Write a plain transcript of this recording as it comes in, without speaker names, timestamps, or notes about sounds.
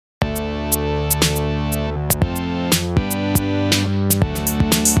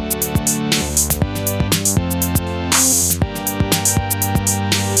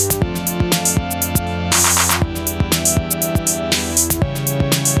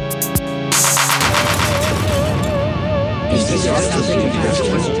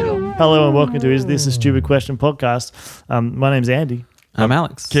Hello and welcome to Is This a Stupid Question podcast. My name's Andy. I'm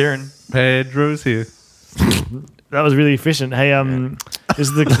Alex. Kieran. Pedro's here. That was really efficient. Hey, this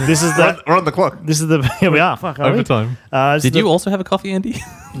is the We're on the clock. this is the here we are. Fuck, are we? Overtime. Did you also have a coffee, Andy?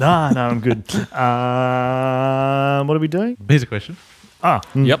 No, I'm good. What are we doing? Here's a question.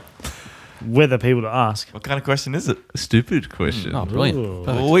 Yep. We're the people to ask. What kind of question is it? Stupid question. Oh, brilliant. Ooh.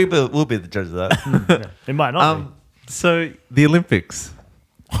 Perfect. We'll be the judge of that. It might not So the Olympics.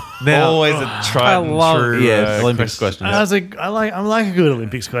 Now, Always a tried and true Olympics question. be. I was like, I like a good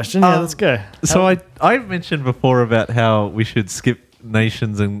Olympics question. Yeah, let's go. so I mentioned before about how we should skip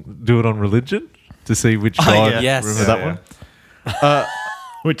nations and do it on religion to see which god. yeah. Yes. Remember Yeah, that one?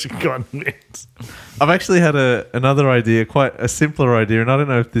 Which God wins? I've actually had another idea, quite a simpler idea, and I don't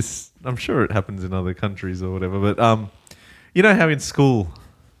know if this. I'm sure it happens in other countries or whatever, but you know how in school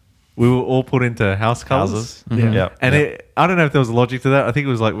we were all put into house colours? Houses. Yeah. Yeah. And I don't know if there was a logic to that. I think it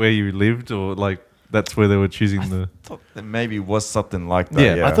was like where you lived or like that's where they were choosing the... Thought there maybe was something like that.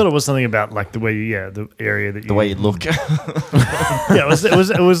 Yeah, Yeah. I thought it was something about like the way the area that you the way you look. Yeah,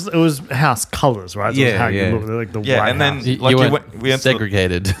 it was house colors, right? So it was Yeah, how yeah. you look, like the Yeah, white and then- house. You Like you weren't went- we went to the-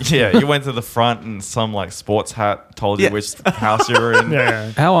 segregated. yeah, you went to the front and some like sports hat told you Yeah. which house you were in.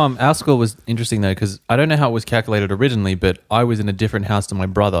 Yeah. Our school was interesting though, because I don't know how it was calculated originally, but I was in a different house to my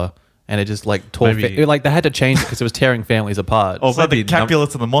brother, and it just like tore. Maybe- Like they had to change it because it was tearing families apart. Oh, It's like the maybe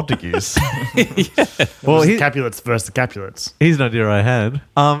Capulets and the Montagues. Well, Well, he- Capulets versus the Capulets. here's an idea I had.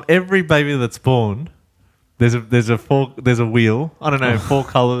 Every baby that's born, there's a wheel. I don't know, 4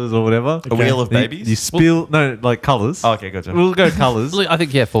 colors or whatever. A wheel of You- babies? You spill like colors. Oh, okay, gotcha. We'll go colors. I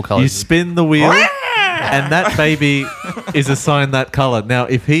think 4 You colors. spin the wheel, and that baby is assigned that color. Now,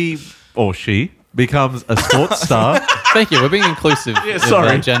 if he or she becomes a sports star, Thank you. We're being inclusive.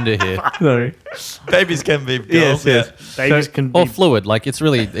 sorry. With gender here, sorry, Babies can be girls. Babies can be or fluid. Like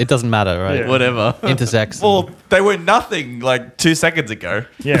it doesn't matter, right? Yeah. whatever. Intersex. Well, they were nothing like 2 seconds ago.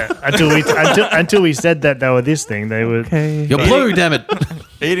 yeah. Until we said that they were this thing, they were. Okay. You're blue, damn it.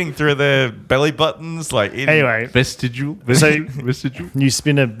 Eating through their belly buttons, like eating. Anyway, Vestigial. So- Vestigial. you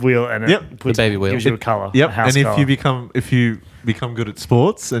spin a wheel and it Yep. puts, The baby wheel. gives you a color. Yep. A house And if color. you become good at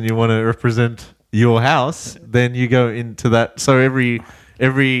sports and you want to represent your house, then you go into that. So every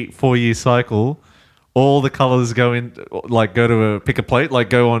 4-year cycle, all the colors go in, like go to pick a plate, like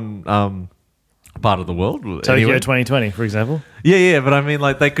go on part of the world. Tokyo anyway. 2020, for example. Yeah, but I mean,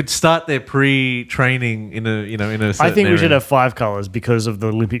 like they could start their pre-training in a I certain think we should area. have 5 colors because of the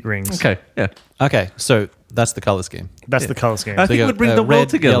Olympic rings. Okay, yeah. Okay, so that's the color scheme. That's the color scheme. I So think you it got, would bring the world red,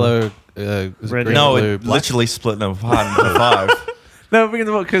 together. Yellow, Red, green, No, blue, it black. literally split them apart into 5. No, bring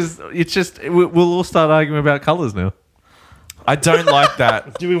the world because it's just we'll all start arguing about colors now. I don't like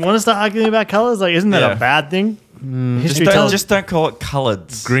that. Do we want to start arguing about colors? Like, isn't that Yeah. a bad thing? History Just tells don't call it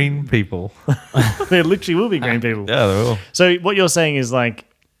coloured. Green people. there literally will be green people. Yeah, they will. So what you're saying is like,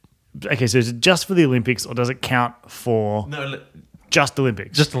 okay, so is it just for the Olympics or does it count for No, just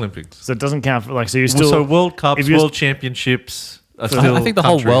Olympics? just Olympics. So it doesn't count for like, so you're still. So World Cups, if you're- World Championships are I still. think the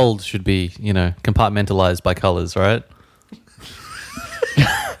whole country. world should be, compartmentalized by colors, right?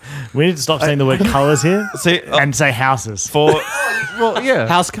 we need to stop saying the word colors here See, and say houses. for Well, yeah.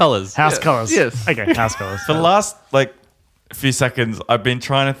 House colors. House colors. yes. Okay, house colors. the last few seconds, I've been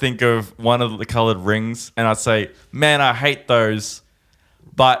trying to think of one of the coloured rings, and I'd say, man, I hate those.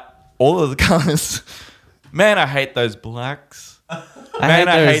 But all of the colours, man, I hate those blacks. Man,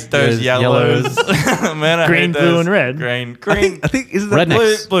 I hate those yellows. Man, I Green, hate blue, those and red. Green. I think isn't that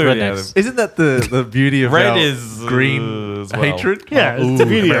Rednecks. blue, Rednecks. isn't that the beauty of Red our is green as well. hatred? Yeah, it's the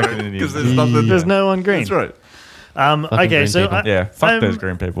beauty of American it. Indians. Because there's nothing. There's no one green. That's right. Okay, green so people. Yeah, fuck those um,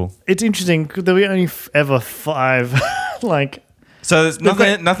 green people. it's interesting that we only ever 5 like. So there's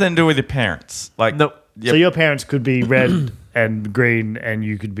nothing to do with your parents. Like, Nope. yep. So your parents could be red and green, and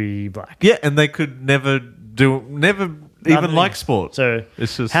you could be black. Yeah, and they could never even Nothing. like sport. So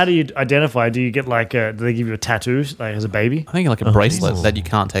It's just- how do you identify? Do you get like do they give you a tattoo like as a baby? I think like a bracelet that you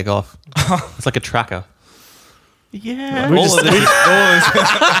can't take off. It's like a tracker. yeah. We all just- of this,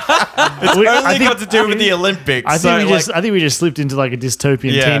 it's We- only I think- got to do with the Olympics. I think I think we just slipped into like a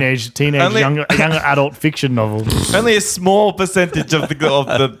dystopian Yeah. teenage Only- young adult fiction novel. only a small percentage of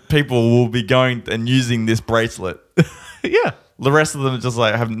the people will be going and using this bracelet. Yeah. The rest of them just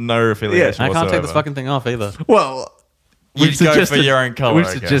like have no affiliation. I can't take whatsoever. this fucking thing off either. Well, You'd go for your own colour, We've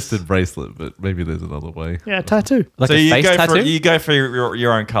I guess. suggested bracelet, but maybe there's another way. Yeah, tattoo. Like So a you face go tattoo? for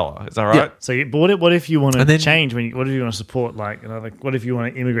your own color. Is that right? Yeah. So, but what if you want to And then- change? What if you want to support like what if you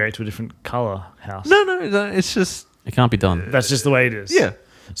want to immigrate to a different color house? No, it's just It can't be done. That's just the way it is. yeah.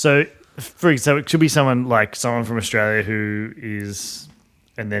 So so it should be someone from Australia who is,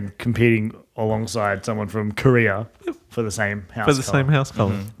 and then competing alongside someone from Korea for the same house For the colour. same house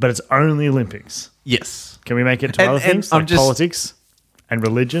color. But it's only Olympics. Yes. Can we make it to And- other and things I'm like just- politics and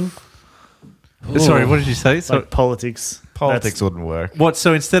religion? Sorry, what did you say? So Like politics. Politics wouldn't work. what?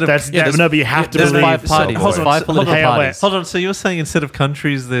 So instead of there's- No, but you have to there's believe. 5 parties. Hold There's on, 5 political hang on, wait. parties. hold on. So you're saying instead of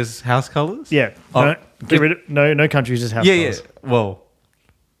countries, there's house colors? Yeah. Oh, No, get rid of no countries just have Yeah, colours. yeah. Well,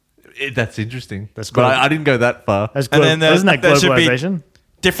 that's interesting. That's but cool. I didn't go that far. That's And then isn't that there should be- globalization?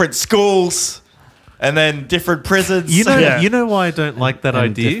 Different schools, and then different prisons. You know, Yeah. you know why I don't like that And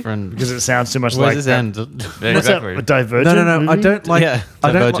idea. different. Because it sounds too much Where like does this that. end? Yeah, What's that, exactly. a Divergent? No, I movie? don't like. Yeah,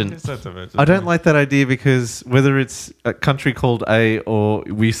 I don't Divergent. like. I don't like that idea because whether it's a country called A or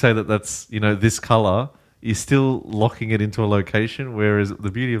we say that that's this color, you're still locking it into a location. Whereas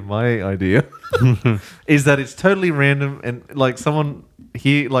the beauty of my idea is that it's totally random and like someone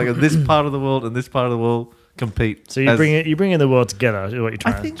here, like this part of the world and this part of the world compete. So you bring in the world together. Is what you're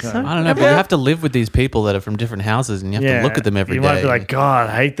trying think to so. I don't know, but you have to live with these people that are from different houses, and you have to look at them every you day. might be like, God,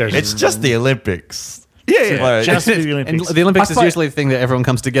 I hate those. It's just the Olympics. Yeah. Like- just for the And Olympics. the Olympics I is find- usually the thing that everyone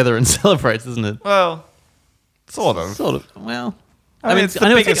comes together and celebrates, isn't it? Well, sort of. Sort of. Well, I mean, it's the I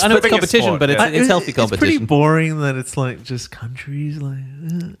know it's biggest- I know the it's biggest competition, sport, but yeah. it's healthy It's pretty competition. boring that it's like just countries. Like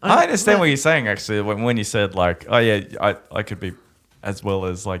I understand what you're saying actually when you said like, oh yeah, I could be as well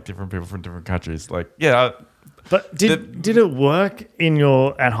as like different people from different countries. Like, yeah, But did it work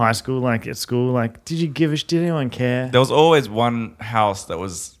at high school, like at school? Like, did anyone care? there was always one house that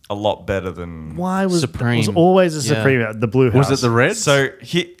was a lot better than. Why was Supreme. It was always a Yeah. Supreme, the blue house. was it the Reds? So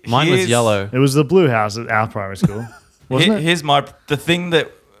Mine was yellow. It was the blue house at our primary school, wasn't it? Here's the thing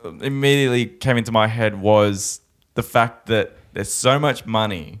that immediately came into my head was the fact that there's so much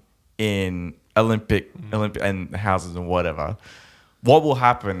money in Olympic and houses and whatever. What will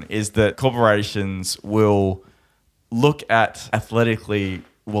happen is that corporations will look at athletically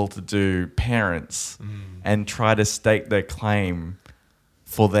well-to-do parents and try to stake their claim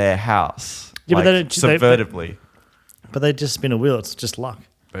for their house. Yeah, but like, they don't- subvertively. But they just spin a wheel. It's just luck.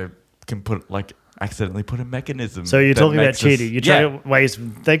 They can accidentally put a mechanism. So you're that talking about makes us- cheating. You're trying ways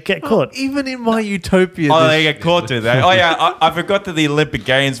they get caught. even in my utopia, Oh, this- they get caught to that. Oh, yeah. I forgot that the Olympic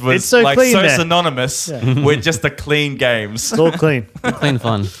Games was It's so like clean so there. synonymous with just the clean games. It's all clean. Clean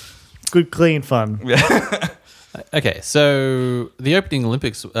fun. Good, clean fun. Okay, so the opening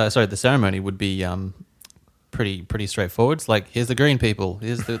Olympics, the ceremony would be pretty straightforward. It's like, here's the green people,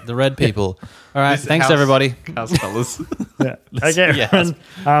 here's the red people. All right, This thanks house- everybody. house colors. Yeah. Okay, Yeah.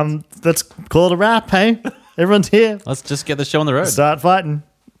 everyone. Let's call it a wrap, hey? Everyone's here. Let's just get the show on the road. Start fighting.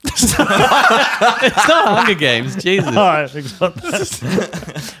 It's not Hunger Games, Jesus. All right, got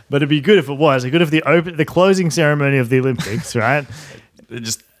that. But it'd be good if it was. It'd be good if the closing ceremony of the Olympics, right? They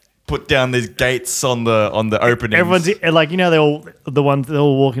just put down these gates on the openings. Everyone's like, they're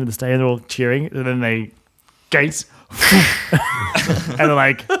all walking to the stage, they're all cheering, and then they gates, and they're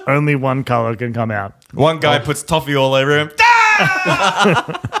like, only one color can come out. One guy puts toffee all over him.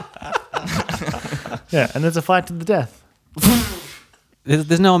 Yeah, and there's a fight to the death.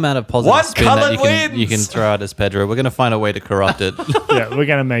 There's no amount of positive One spin that colour you can wins! throw out as Pedro. We're going to find a way to corrupt it. Yeah, we're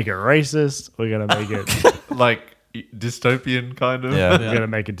gonna make it racist. We're gonna make it. like dystopian kind of. Yeah. We're gonna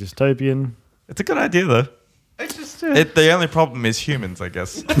make it dystopian. It's a good idea, though. It's just The only problem is humans, I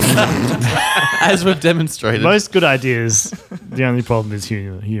guess. As we've demonstrated. Most good ideas. The only problem is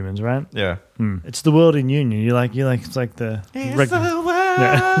humans, right? Yeah. It's the world in union. You're like it's like the the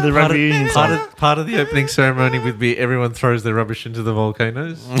part, rugby union of, song. part of the opening ceremony would be everyone throws their rubbish into the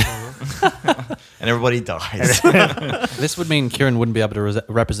volcanoes. And everybody dies. This would mean Kieran wouldn't be able to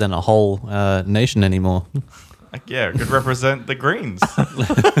represent a whole nation anymore. Like, yeah, it could represent the Greens.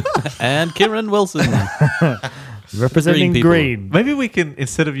 And Kieran Wilson. Representing Green people. green. Maybe we can,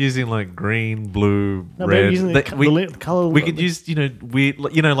 instead of using like green, blue, No, red, maybe using the color. we could use weird,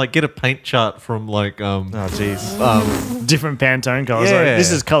 like get a paint chart from like Oh, jeez. different Pantone colors. Yeah. Like,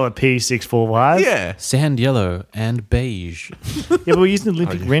 this is color P645. yeah. Sand yellow and beige. Yeah, but we're using the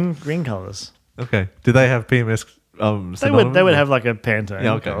Olympic green colors. Okay. Do they have PMS? They would have like a Pantone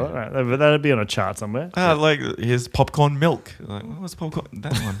Yeah, okay. color. Right. That'd be on a chart somewhere. Like, here's popcorn milk. Like, what's popcorn?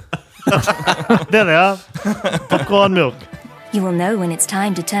 That one. There they are. Popcorn milk. You will know when it's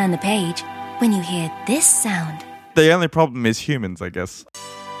time to turn the page when you hear this sound. The only problem is humans, I guess.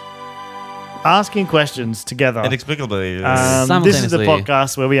 Asking questions together. Inexplicably. This is the Simultaneously.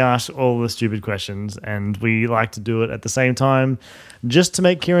 podcast where we ask all the stupid questions, and we like to do it at the same time, just to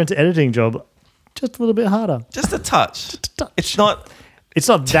make Kieran's editing job just a little bit harder. just a touch. touch. It's not It's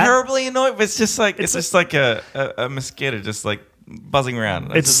not that. terribly annoying, but it's just like a mosquito just like buzzing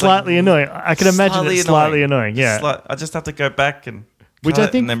around. It's slightly annoying. I can imagine it's slightly annoying. Yeah. I just have to go back and Which cut I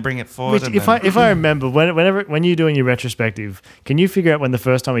it think- and then bring it forward. Which, and if then- I remember, when you're doing your retrospective, can you figure out when the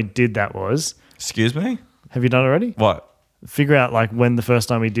first time we did that was? Excuse me? Have you done it already? What? Figure out like when the first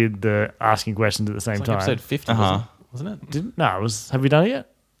time we did the asking questions at the same It's like time. episode 50, wasn't it? Didn't, no, it was. Have we done it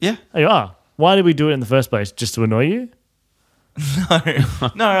yet? Yeah. Oh, you are. Why did we do it in the first place? Just to annoy you?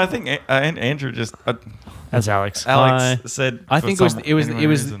 No, I think Andrew just That's Alex. Alex said. I for think some it was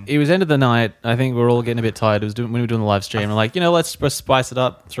reason. end of the night. I think we were all getting a bit tired. It was when we were doing the live stream. We're like, let's just spice it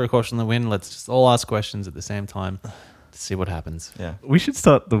up, throw caution in the wind. Let's just all ask questions at the same time to see what happens. Yeah. We should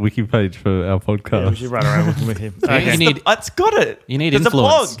start the wiki page for our podcast. Yeah, we should run around looking with him. You Okay. need It's got it. You need There's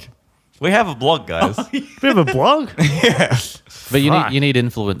influence. a blog. We have a blog, guys. We have a blog. But Fuck. you need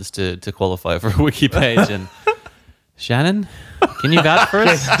influence to qualify for a wiki page. And Shannon, can you vouch for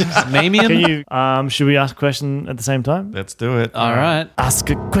us? Name him. Can you? Should we ask a question at the same time? Let's do it. All right. Ask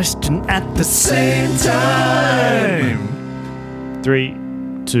a question at the same time. 3,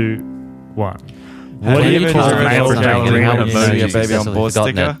 2, 1. What do do you you even call do a it male for starting generating how an we emoji, use baby on successfully board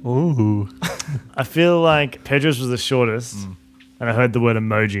forgotten sticker? it. I feel like Pedro's was the shortest, and I heard the word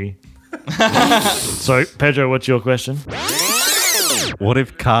emoji. So, Pedro, what's your question? What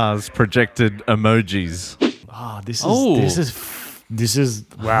if cars projected emojis? Oh, Oh. this is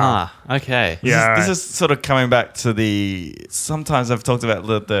wow. Ah, okay. Yeah, This is sort of coming back to the. Sometimes I've talked about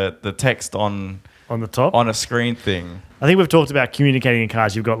the text on on the top. a screen thing. I think we've talked about communicating in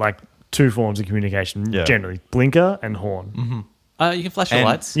cars. You've got like 2 forms of communication Yeah. generally: blinker and horn. You can flash your And-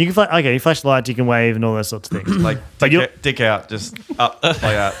 lights. You can you flash the lights, you can wave, and all those sorts of things. Like But you're- dick out, just up like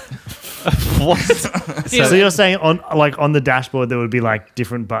that. So you're saying on the dashboard there would be like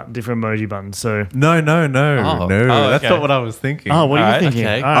different emoji buttons. So No. Oh. That's okay. not what I was thinking. what are you Alright, thinking?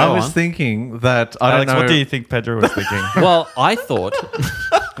 okay. All right. I Go was on. thinking that I Alex, don't know. what do you think Pedro was thinking? Well, I thought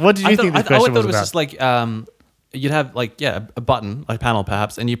What did you think the I question thought was it was about? just like you'd have like a button, a panel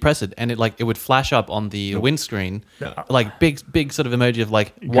perhaps, and you press it, and it would flash up on the windscreen, like big sort of emoji of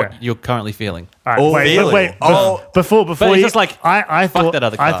like what Okay. you're currently feeling. All right, Oh, wait, really? wait. Oh. Before But you, it's just like, I fuck thought that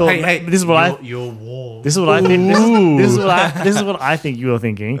other I car. thought this is what you're warm. this is what I think. This is what I think you were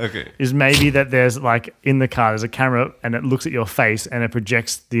thinking. Okay. Is maybe that there's like in the car there's a camera and it looks at your face and it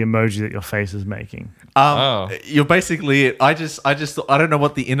projects the emoji that your face is making. You're basically. I don't know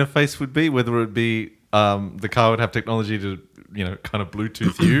what the interface would be. Whether it would be the car would have technology to kind of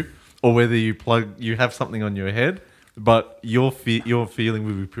Bluetooth you, or whether you have something on your head, but your feeling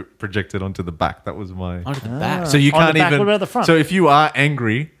will be projected onto the back. That was my. Onto the back. So you On the can't back, even. what about the front? So if you are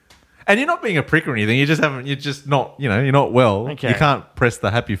angry, and you're not being a prick or anything, you just haven't. You're just not. You're not well. Okay. You can't press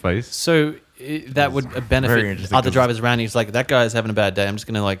the happy face. So that would very benefit interesting other 'cause- drivers around you. It's like, that guy's having a bad day. I'm just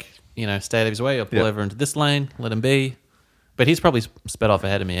going to stay out of his way or pull Yeah. over into this lane, let him be. But he's probably sped off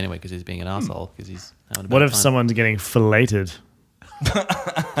ahead of me anyway because he's being an asshole because he's having a bad What if time. someone's getting filleted?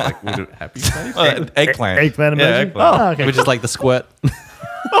 Like would it happy face? Eggplant. Eggplant emoji? Yeah, eggplant. Oh, okay. Which is like the squirt.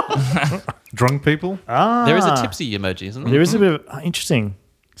 Drunk people. There is a tipsy emoji, isn't there? There is a bit of interesting.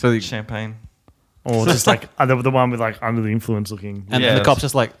 So Champagne. Or just like the one with like under the influence looking. And Yeah, the cop's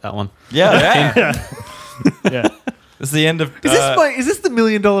just like, that one. Yeah. Yeah. It's the end of. is this the $1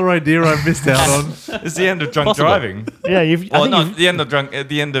 million idea I missed out on? It's the end of drunk Possibly. driving. Yeah, I Well, think no, you've- the end of drunk.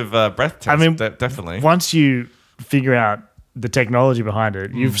 The end of breath test. I mean, definitely. once you figure out the technology behind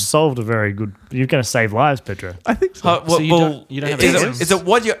it, you've solved a very good. You're going to save lives, Pedro. I think so. So you don't have is, evidence? is it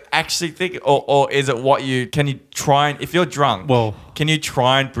what you actually think, or is it what you can you try and if you're drunk? Well- can you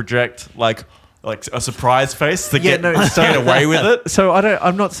try and project like a surprise face to Yeah, get no, so- get away with it? So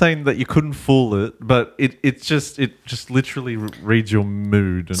I'm not saying that you couldn't fool it, but it just literally reads your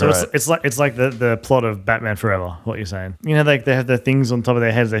mood. And So Right. it's like the plot of Batman Forever. What you're saying? You know, like they have the things on top of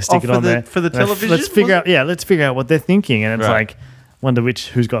their heads. They stick it for on the- there for the And they- television, Let's figure was out. Yeah, let's figure out what they're thinking, and it's Right. like wonder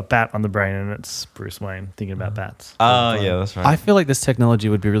who's got bat on the brain, and it's Bruce Wayne thinking about bats. Oh yeah, that's right. I feel like this technology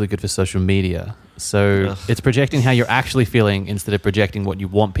would be really good for social media. So it's projecting how you're actually feeling instead of projecting what you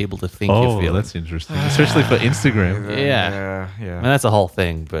want people to think you're oh, feeling. that's interesting, especially for Instagram. Yeah. yeah. And that's a whole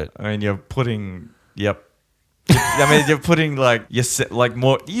thing, but I mean, you're putting. Yep. I mean, you're putting like like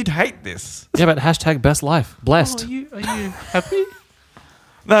more. You'd hate this. yeah, but hashtag best life. Blessed. Are you happy?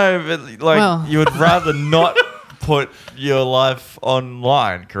 No, but like Well- you would rather not put your life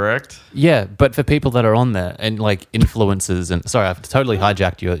online, correct? Yeah, but for people that are on there and like influencers and sorry, I've totally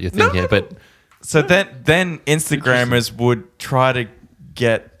hijacked your thing here, but So then Instagrammers would try to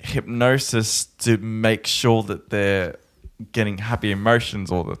get hypnosis to make sure that they're getting happy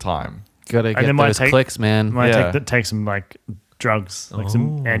emotions all the time. gotta And get it might those take- clicks, man. Might Yeah. take some like drugs, like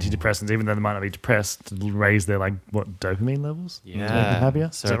some antidepressants, even though they might not be depressed, to raise their dopamine levels. To make them happier.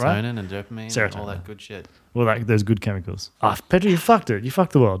 Is that right? Serotonin and dopamine and Serotonin. all that good shit. Well, like those good chemicals. Pedro, you fucked it. You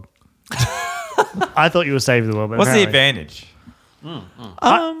fucked the world. I thought you were saving the world. But What's the apparently- advantage?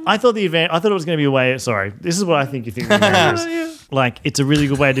 I thought I thought it was going to be a way. Sorry, this is what I think you think. The advantage is. Like, it's a really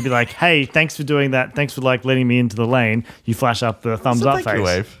good way to be like, hey, thanks for doing that. Thanks for letting me into the lane. You flash up the thumbs up Thank you,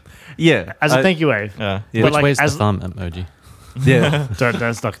 face Wave. Yeah. as a thank you wave. Yeah. Yeah. But Which way's the as thumb emoji? Yeah.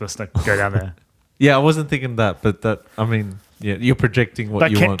 let's not go down there. Yeah, I wasn't thinking that, but I mean, yeah, you're projecting what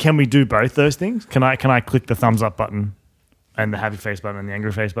But you want. can we do both those things? Can I click the thumbs up button and the happy face button and the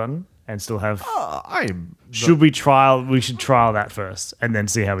angry face button and still have? Should we trial? We should trial that first and then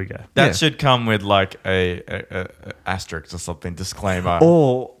see how we go. That Yeah. should come with like a asterisk or something, disclaimer.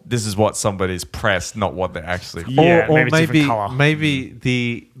 Or This is what somebody's pressed, not what they're actually. Yeah, or maybe it's different maybe colour.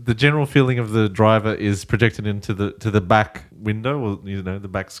 maybe the general feeling of the driver is projected into the back window, or the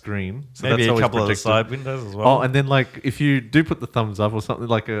back screen. So Maybe that's a always couple of the projected. side windows as well. Oh, and then if you do put the thumbs up or something,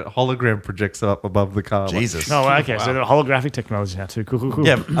 like a hologram projects up above the car. like- Jesus. No, okay. So the holographic technology now too. Cool.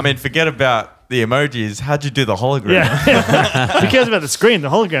 Yeah, I mean, forget about the emojis. How'd you do the hologram? Yeah. Who cares about the screen? The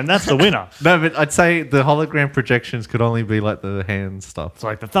hologram. That's the winner. No, but I'd say the hologram projections could only be like the hand stuff. It's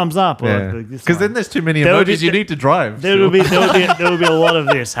like the thumbs up. Yeah, because then there's too many There would be- emojis. You need to drive. there would be a lot of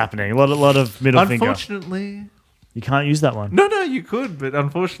this happening. A lot of middle finger. Unfortunately, You can't use that one. no, you could, but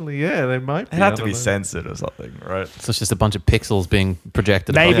unfortunately, yeah, they might. It had to I be don't know. censored or something, right? So it's just a bunch of pixels being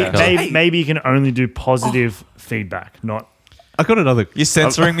projected. above Maybe the car. maybe you can only do positive feedback, not I got another. You're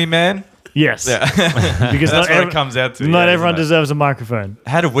censoring me, man? yes. Yeah. Because That's not, what it comes out to. not yeah, everyone isn't it? deserves a microphone.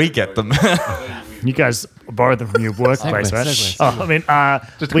 How do we get them? You guys borrowed them from your workplace, Segue, right? segue, Oh, I mean,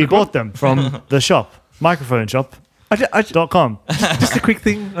 we bought them from the shop, microphone shop. .com. Just a quick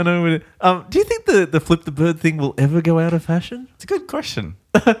thing. I know. Do you think the flip the bird thing will ever go out of fashion? It's a good question.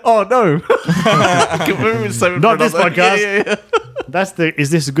 Oh no! Not this podcast. Is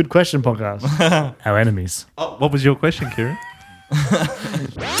this a good question podcast? Our enemies. Oh, what was your question, Kieran?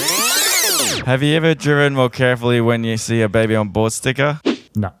 Have you ever driven more carefully when you see a baby on board sticker?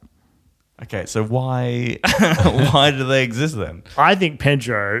 No. Okay, so why do they exist then? I think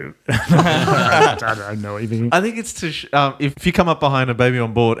Pedro. I don't know what you think. I think it's to if you come up behind a baby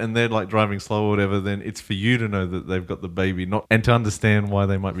on board and they're like driving slow or whatever, then it's for you to know that they've got the baby, not and to understand why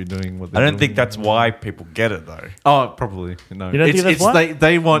they might be doing what I they're don't think doing. that's why people get it though. Oh, probably no. You don't think that's why?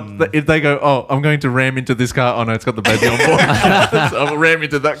 They want if they go, oh, I'm going to ram into this car. Oh no, it's got the baby on board. So I'll ram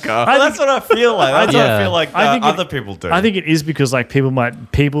into that car. Well, that's what I feel like. That's what I Yeah. feel like I think other people do. I think it is because like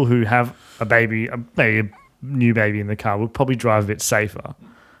people who have a baby, a new baby in the car will probably drive a bit safer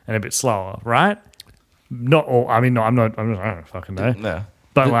and a bit slower, right? Not all. I mean, no, I don't fucking know. Yeah.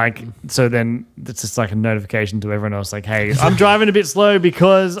 But like, so then it's just like a notification to everyone else, like, hey, I'm driving a bit slow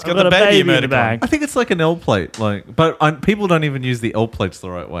because I've got a baby in the emoticon. back. I think it's like an L plate, but people don't even use the L plates the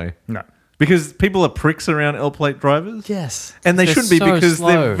right way No. because people are pricks around L plate drivers. Yes. And they They're shouldn't be so because slow.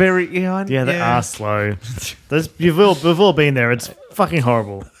 they're very Yeah, they are slow. We've all been there. It's fucking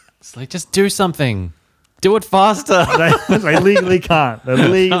horrible. It's like, just do something. Do it faster. They legally can't. They're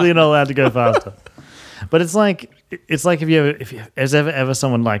legally not allowed to go faster. But it's like if there's ever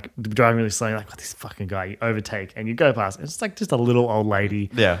someone like driving really slow, you're like, this fucking guy, you overtake and you go past. It's like just a little old lady,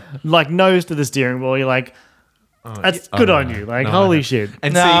 Yeah. like nose to the steering wheel. You're like, that's good on you. Like, holy shit.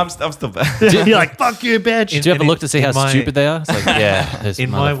 And No, see, I'm still bad. You're like, fuck you, bitch. Did you ever in- look to see how in my- stupid they are? It's like, yeah. this in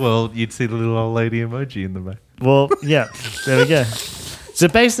my mother- world, you'd see the little old lady emoji in the back. Well, yeah, there we go. So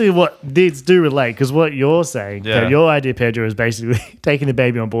basically, what these do relate, because what you're saying, Yeah. your idea, Pedro, is basically taking the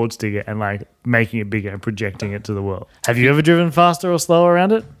baby on board sticker and like making it bigger and projecting it to the world. Have you ever driven faster or slower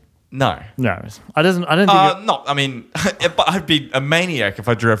around it? No. No, I don't think. No, I mean, I'd be a maniac if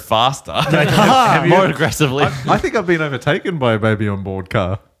I drove faster. more aggressively. I think I've been overtaken by a baby on board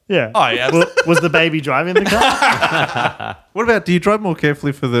car. Yeah. Oh, yeah. Well, was the baby driving the car? What about, do you drive more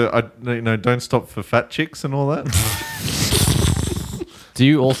carefully for don't stop for fat chicks and all that? Do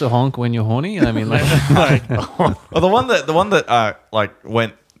you also honk when you're horny? I mean, like, Well, the one that like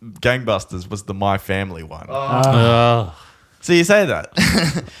went gangbusters was the My Family one. So you say that,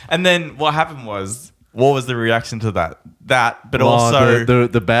 and then what happened was, what was the reaction to that? But also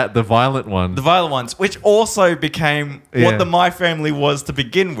the violent one. the violent ones, which also became Yeah. what the My Family was to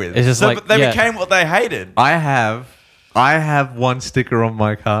begin with. It's just so like, they yeah. became what they hated. I have one sticker on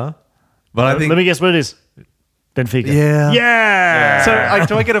my car, but I think Let me guess what it is. Benfica. Yeah. Yeah. So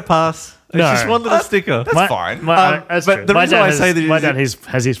do I get a pass? It's No. just one little sticker. That's fine. That's but true. the My reason dad why I has, say that my is dad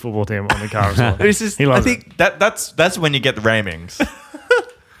has his football team on the car as well. It's just, He I loves think it. That's when you get the rammings.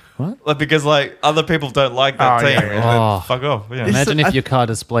 What? Like, because like other people don't like that Oh, team. yeah, yeah. And then Oh. fuck off. Yeah. Imagine if your car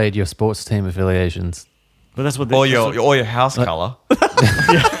displayed your sports team affiliations. But that's what. Or your house color.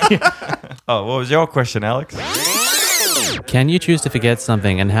 Oh, what was your question, Alex? Can you choose to forget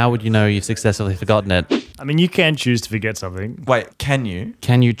something, and how would you know you've successfully forgotten it? I mean, you can choose to forget something. Wait, can you?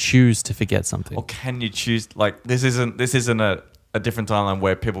 Can you choose to forget something? Or can you choose like this isn't a different timeline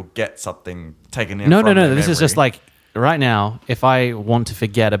where people get something taken in No. from their This is memory. just like right now. If I want to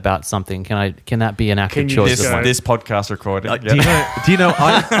forget about something, can that be an active Can you choice this of mine? this podcast recording. Do you know?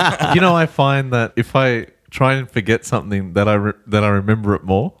 I find that if I try and forget something, that I remember it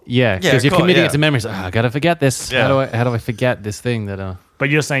more. Yeah, Yeah, because you're cool, committing yeah. it to memory. It's like, I gotta forget this. Yeah. How do I forget this thing that? But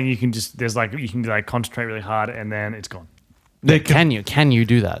you're saying you can just you can like concentrate really hard and then it's gone. Can you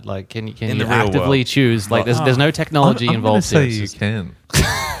do that? Like, can In you the real actively world. choose? Like, there's no technology I'm involved gonna here. say It's you just- can.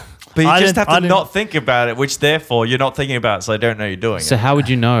 But you I just didn't- have I to didn't- not think about it, which therefore you're not thinking about it, so I don't know you're doing So it. how would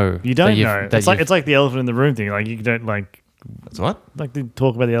you know? You don't that you've- know. that It's like you've- it's like the elephant in the room thing. Like you don't like That's what? to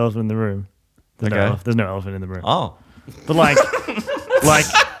talk about the elephant in the room. There's, Okay. there's no elephant in the room. Oh. But like,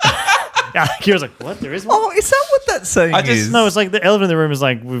 Kira's like, what? There is one? Oh, is that what that saying I just- is? No, it's like the elephant in the room is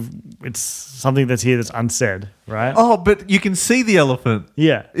like it's something that's here that's unsaid, right? Oh, but you can see the elephant.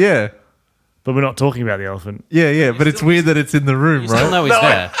 Yeah, Yeah. but we're not talking about the elephant. Yeah. But it's weird that it's in the room, you right? still know he's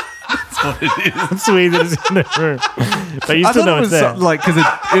there. It's weird that it's in the room, but you I still thought know it it's was there. something like because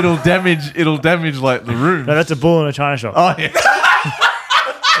it'll damage like the room. No, that's a bull in a china shop. Oh yeah.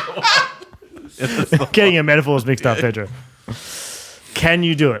 Getting your metaphors mixed up, Pedro. Can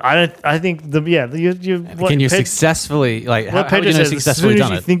you do it? I think Can you successfully like? How What would Pedro you know says, as successfully soon as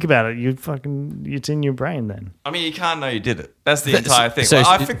done you it? think about it, it's in your brain then. I mean, you can't know you did it. That's the That's- entire thing. so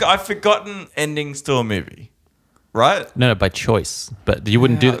Like, it's- I've forgotten endings to a movie, right? No, by choice. But you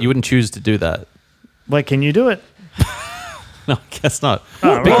wouldn't do. You wouldn't choose to do that. Like, can you do it? No, I guess not.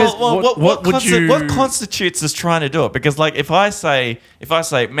 Oh, Because what would you- what constitutes as trying to do it? Because like if I say,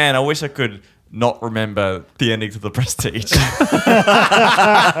 man, I wish I could not remember the ending to The Prestige.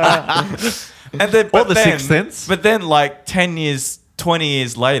 And then, Or The Sixth Sense. But then, like 10 years, 20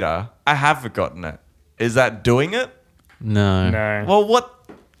 years later, I have forgotten it. Is that doing it? No. No. Well, what?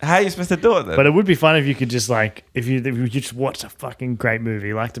 How are you supposed to do it then? But it would be fun if you could just like if you just watch a fucking great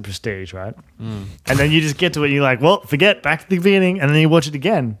movie like The Prestige, right? And then you just get to it, and you're like, well, forget back to the beginning, and then you watch it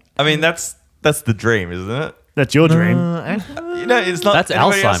again. I mean, that's the dream, isn't it? That's your dream. You know, it's not That's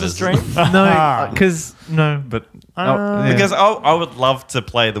anybody else's Alzheimer's. dream. No, because but yeah. Because I would love to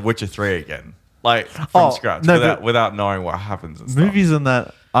play The Witcher 3 again, like from Oh, scratch, no, without but- without knowing what happens and stuff. movies and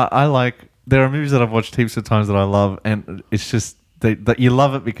that I like. There are movies that I've watched heaps of times that I love, and it's just that you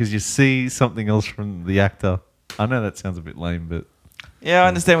love it because you see something else from the actor. I know that sounds a bit lame, but Yeah, I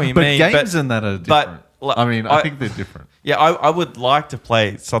understand what you but mean. games and that are different. like, I mean, I- I think they're different. Yeah, I would like to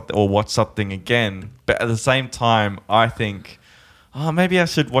play something or watch something again, but at the same time, I think, oh, maybe I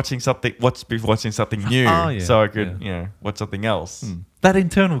should be watching something new, Oh, yeah, so I could, yeah. watch something else. That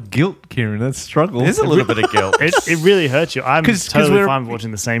internal guilt, Kieran, that struggle. There's a little bit of guilt. It really hurts you. I'm 'Cause totally we're- fine with watching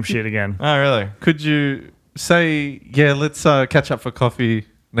the same shit again. Oh, really? Could you say, yeah, let's catch up for coffee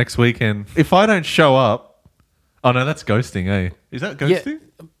next weekend? If I don't show up, oh no, that's ghosting, eh? Is that ghosting?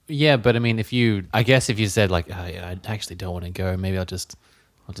 Yeah, but I mean, if you said like, oh, yeah, I actually don't want to go, maybe I'll just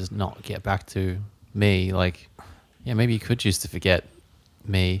not get back to me. Like, yeah, maybe you could choose to forget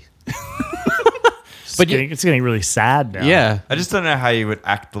me. But it's getting really sad now. Yeah, I just don't know how you would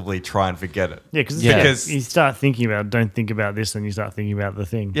actively try and forget it. Yeah, because Yeah. Because- you start thinking about don't think about this, and you start thinking about the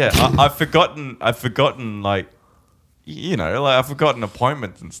thing. Yeah, I've forgotten, like, I've forgotten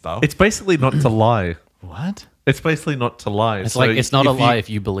appointments and stuff. It's basically not to lie. What? It's basically not to lie. it's So like it's not a if you- lie if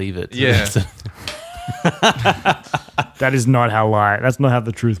you believe it. Yeah. That is not how lie. That's not how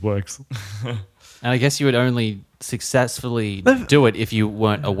the truth works. And I guess you would only successfully do it if you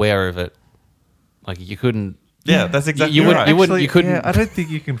weren't aware of it. Like you couldn't. yeah, that's exactly you would- right. you wouldn't- couldn't- Yeah, I don't think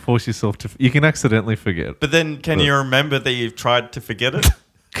you can force yourself to. You can accidentally forget. But then, can you remember that you've tried to forget it?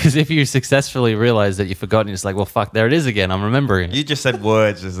 Because if you successfully realize that you've forgotten, it's like, well, fuck, there it is again. I'm remembering it. You just said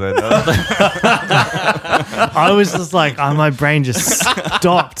words, just then. I was just like, my brain just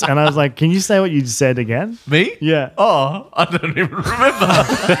stopped, and I was like, "Can you say what you said again?" Me? Yeah. Oh, I don't even remember.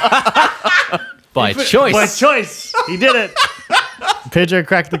 By choice. By choice, he did it. Pedro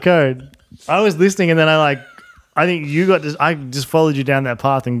cracked the code. I was listening, and then I think you got this. I just followed you down that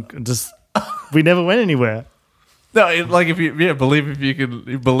path, and just we never went anywhere. No, like if you believe if you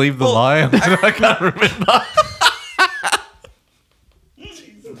can believe the lie, and then I can't remember.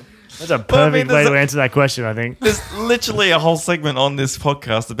 That's a Well, I mean, perfect way there's to answer that question, I think. There's literally a whole segment on this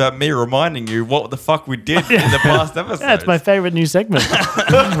podcast about me reminding you what the fuck we did in the past episode. Yeah, it's my favorite new segment.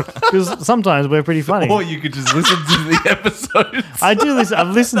 Because sometimes we're pretty funny. Or you could just listen to the episodes. I do listen.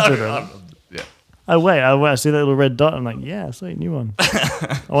 I've listened to them. Yeah. I wait. I see that little red dot. I'm like, yeah, sweet, new one.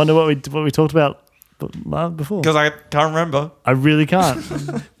 I wonder what we talked about before. Because I can't remember. I really can't.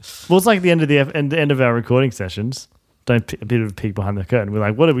 Well, it's like the end of the end of our recording sessions. A bit of a peek behind the curtain. We're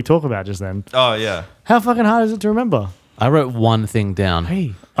like, what did we talk about just then? Oh, yeah. How fucking hard is it to remember? I wrote one thing down.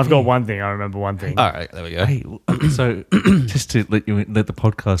 Hey, I've got one thing. I remember one thing. All right, there we go. hey. So just to let the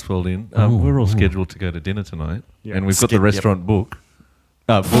podcast world in, we're all scheduled to go to dinner tonight, Yeah. and we've got the restaurant booked.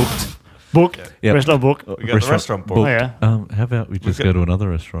 Book. Yep. Restaurant book. We got the restaurant book. Oh, yeah. How about we just got- go to another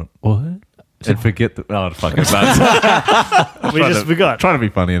restaurant What? and forget the? Oh, fucking bad. We forgot. Trying to be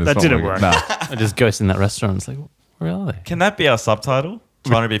funny, and it's That not didn't working. work. Nah. I just ghost in that restaurant. It's like, where are they? Can that be our subtitle?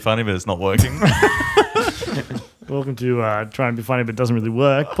 Trying to be funny, but it's not working. Welcome to Try and Be Funny But Doesn't Really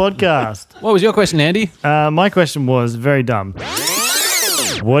Work podcast. What was your question, Andy? My question was very dumb.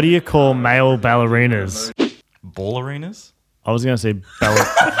 What do you call male ballerinas? Ballerinas? I was going to say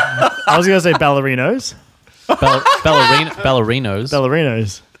ballerinos. Ballerinos.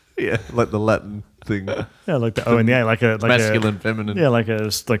 Ballerinos. Yeah, like the Latin thing, Yeah, like the O and the A, like masculine, feminine. Yeah, like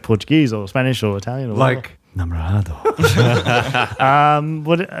Portuguese or Spanish or Italian or whatever. like Namorado.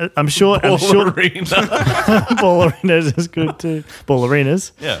 I'm sure ballerinas is good too.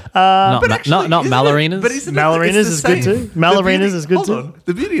 Ballerinas. Yeah. not Mallerinas. But isn't Ballerinas it's the is good same? too. Ballerinas The beauty- is good hold too. on.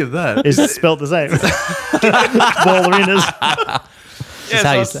 The beauty of that Is spelt the same. Ballerinas. That's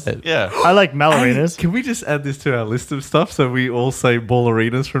how you say it. Yeah. I like Hey, ballerinas. can we just add this to our list of stuff so we all say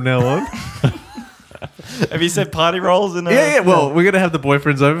ballerinas from now on? Have you said party rolls in a... Yeah. Well, we're gonna have the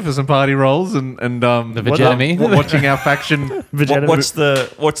boyfriends over for some party rolls and The vagina. watching our faction. Vagina- What's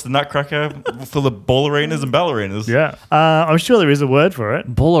the nutcracker full of ballerinas and ballerinas? Yeah. I'm sure there is a word for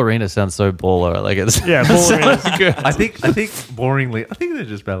it. Ballerina sounds so baller. Like it's Yeah, ballerinas. I think boringly, I think they're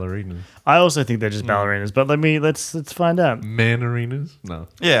just ballerinas. I also think they're just ballerinas, but let's find out. Manarinas? No.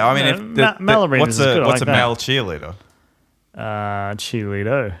 Yeah, I mean, No, ballerinas what's is good, I what's like a that. male cheerleader?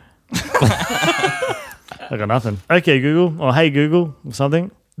 Cheerleader. I got nothing. Okay, Google. Or hey, Google, or something.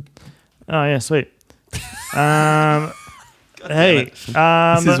 Oh, yeah, sweet. Hey,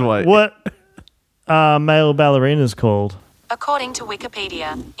 This is why. what male ballerinas called? According to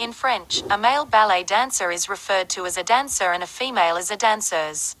Wikipedia, in French, a male ballet dancer is referred to as a dancer and a female as a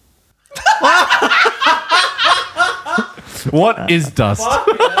danseuse. What is dust?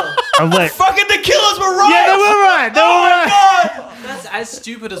 Wait. Fucking the killers were right! Yeah, they were right. They were right. That's as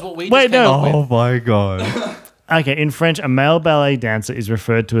stupid as what we Wait, just came no. up with. Oh my god. Okay, in French, a male ballet dancer is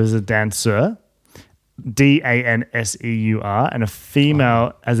referred to as a danseur, danseur, and a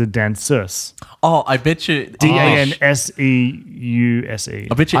female as a danseuse, Oh, I bet you. danseuse.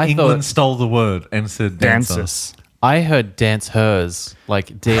 I bet you I England thought- stole the word and said dancer. Dances. I heard dance hers,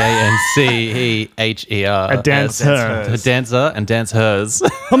 like DANCEHER. A dancer. A dancer and dance hers.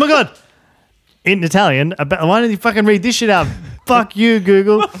 Oh my god! In Italian, why don't you fucking read this shit out? Fuck you,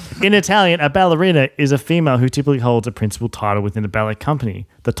 Google. In Italian, a ballerina is a female who typically holds a principal title within a ballet company.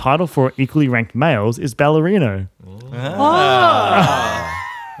 The title for equally ranked males is ballerino. I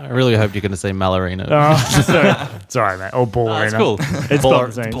really hoped you're going to say Mallerino. It's alright, mate. Or ballerina. That's cool. It's spelled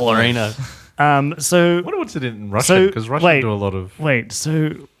the same. Ballerina. So I wonder what's it in Russian because Russian wait. do a lot of. Wait, so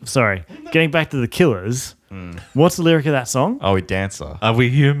sorry. Getting back to the Killers, what's the lyric of that song? Are we dancer? Are we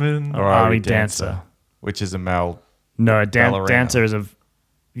human? Or Are we dancer? Which is a male... No, Ballerina. dancer is a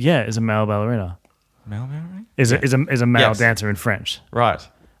male ballerina. Male, right? Is a male Yes. dancer in French. Right.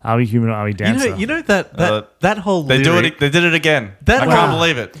 Are we human or are we dancer? You know that whole They lyric, They did it again. That- I can't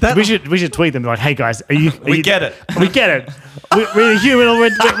believe it. that we should tweet them like, hey guys, We get it. We get it. We're human or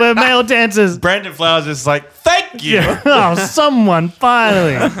we're male dancers. Brandon Flowers is like, thank you. Yeah. Oh, someone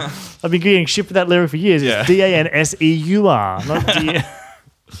finally. I've been getting shit for that lyric for years. Yeah. It's DANSEUR, not D.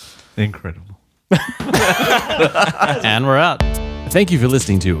 incredible. And we're out. Thank you for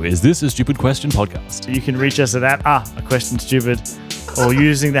listening to Is This a Stupid Question podcast. You can reach us at a question stupid, or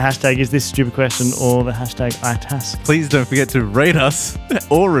using the hashtag Is This Stupid Question or the hashtag iTask. Please don't forget to rate us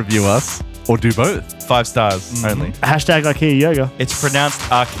or review us or do both. 5 stars only. Hashtag IKEA Yoga. It's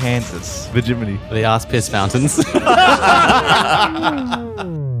pronounced Arkansas. Virginity. The ass piss fountains.